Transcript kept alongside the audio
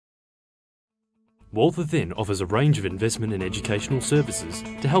Wealth Within offers a range of investment and educational services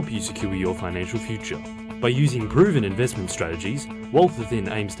to help you secure your financial future. By using proven investment strategies, Wealth Within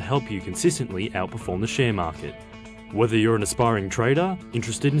aims to help you consistently outperform the share market. Whether you're an aspiring trader,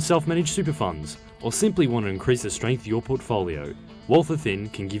 interested in self-managed super funds, or simply want to increase the strength of your portfolio, Wealth Within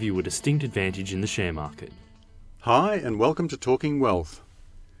can give you a distinct advantage in the share market. Hi and welcome to Talking Wealth.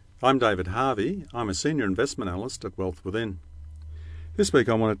 I'm David Harvey. I'm a Senior Investment Analyst at Wealth Within. This week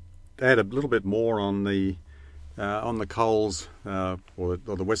I want to add a little bit more on the Coles or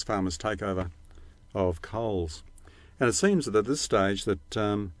the Wesfarmers takeover of Coles. And it seems that at this stage that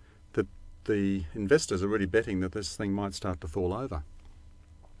the investors are really betting that this thing might start to fall over.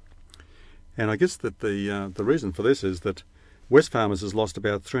 And I guess that the reason for this is that Wesfarmers has lost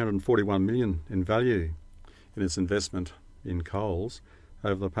about $341 million in value in its investment in Coles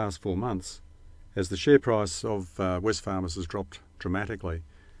over the past 4 months, as the share price of Wesfarmers has dropped dramatically.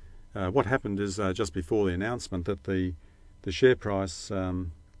 What happened is just before the announcement that the share price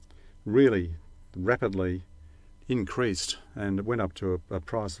really rapidly increased, and it went up to a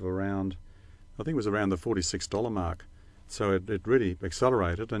price of around, I think it was around the $46 mark. So it really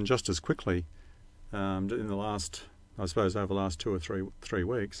accelerated, and just as quickly in the last, I suppose over the last 2 or 3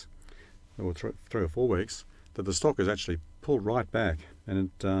 weeks, or 3 or 4 weeks, that the stock has actually pulled right back,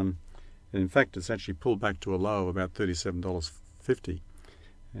 and in fact it's actually pulled back to a low of about $37.50.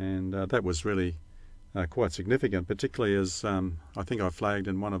 And that was really quite significant, particularly as I think I flagged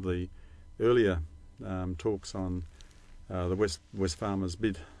in one of the earlier talks on the Wesfarmers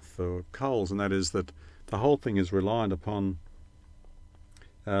bid for Coles, and that is that the whole thing is reliant upon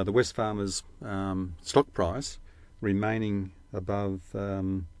the Wesfarmers stock price remaining above, I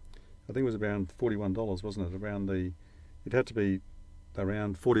think it was around $41, wasn't it? It had to be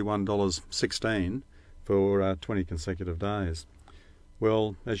around $41.16 for 20 consecutive days.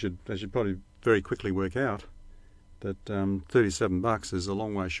 Well, as you'd probably very quickly work out, that $37 is a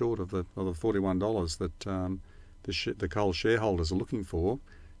long way short of the $41 that the Coles shareholders are looking for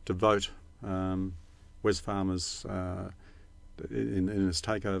to vote Wesfarmers in its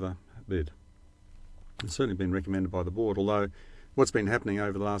takeover bid. It's certainly been recommended by the board, although what's been happening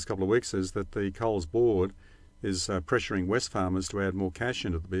over the last couple of weeks is that the Coles board is pressuring Wesfarmers to add more cash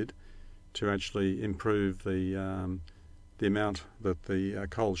into the bid to actually improve the amount that the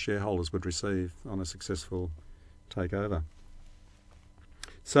Coles shareholders would receive on a successful takeover.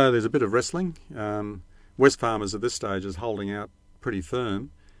 So there's a bit of wrestling. Wesfarmers at this stage is holding out pretty firm,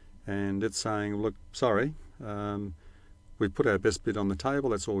 and it's saying, "Look, sorry, we've put our best bid on the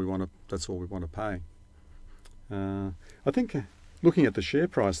table. That's all we want to pay." I think looking at the share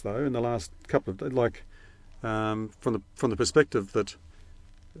price though, in the last couple of days, from the perspective that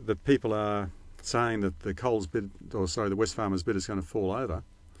people are saying that the the Wesfarmers bid is going to fall over,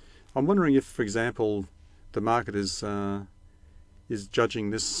 I'm wondering if, for example, the market is judging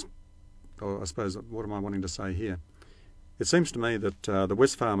this, or I suppose, what am I wanting to say here? It seems to me that the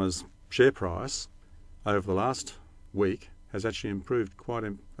Wesfarmers share price over the last week has actually improved quite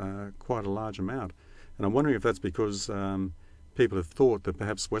a large amount, and I'm wondering if that's because people have thought that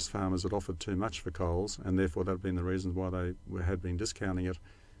perhaps Wesfarmers had offered too much for Coles, and therefore that had been the reason why they had been discounting it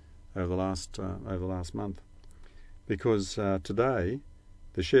over the last month. Because today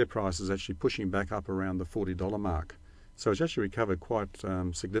the share price is actually pushing back up around the $40 mark. So it's actually recovered quite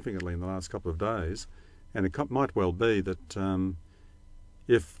significantly in the last couple of days, and it might well be that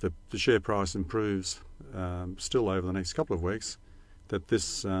if the share price improves still over the next couple of weeks, that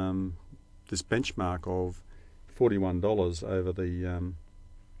this benchmark of $41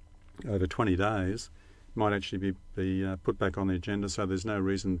 over 20 days might actually be put back on the agenda, so there's no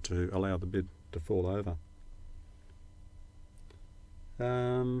reason to allow the bid to fall over.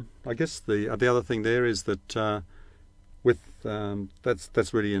 I guess the other thing there is that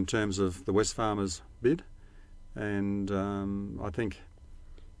that's really in terms of the Wesfarmers bid, and I think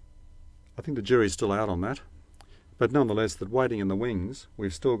the jury's still out on that. But nonetheless, that waiting in the wings,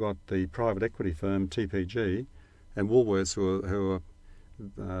 we've still got the private equity firm TPG and Woolworths who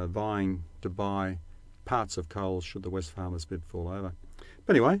are vying to buy parts of Coles should the Wesfarmers bid fall over.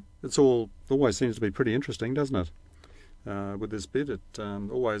 But anyway, it's always seems to be pretty interesting, doesn't it? With this bid, it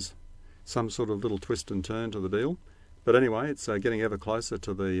always some sort of little twist and turn to the deal. But anyway, it's getting ever closer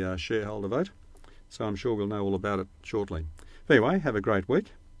to the shareholder vote, so I'm sure we'll know all about it shortly. Anyway, have a great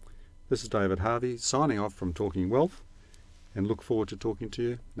week. This is David Harvey signing off from Talking Wealth, and look forward to talking to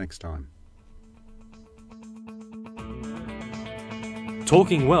you next time.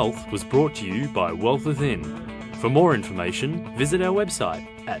 Talking Wealth was brought to you by Wealth Within. For more information, visit our website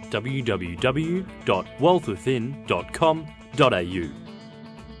at www.wealthwithin.com.au.